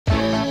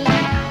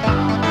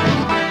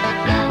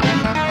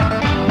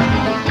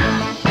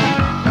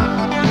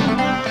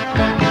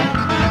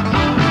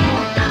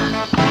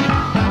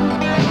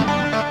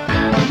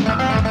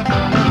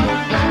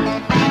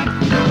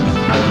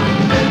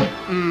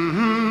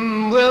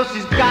Well,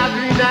 she's got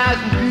green eyes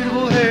and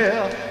beautiful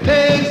hair,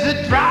 things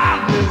that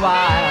drive me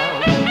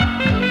wild.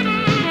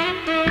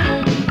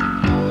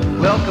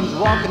 Well, comes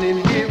walking in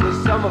here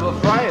with some of her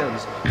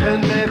friends,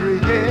 turns every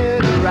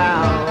head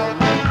around.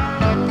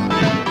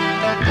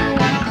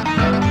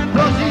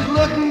 Well, she's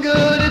looking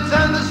good, it's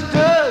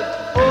understood.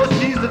 Oh,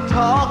 she's the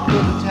talk of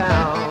the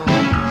town.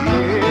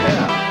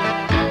 Yeah.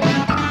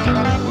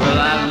 Well,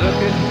 I look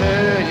at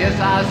her, and yes,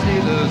 I see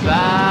those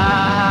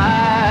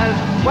eyes.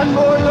 One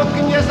more look,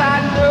 and yes, I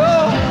know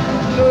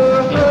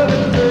love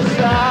at first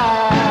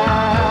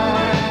sight.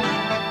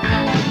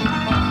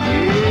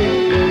 Yeah,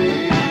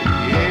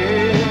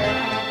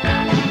 yeah.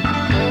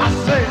 I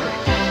say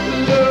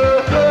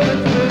love at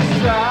first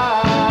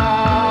sight.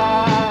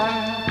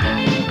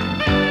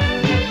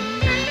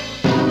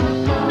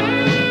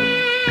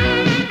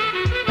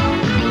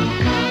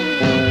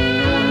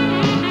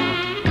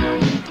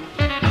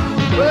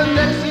 Well,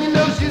 next thing you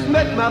know, she's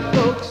met my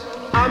folks.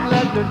 I'm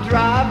letting her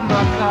drive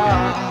my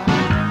car.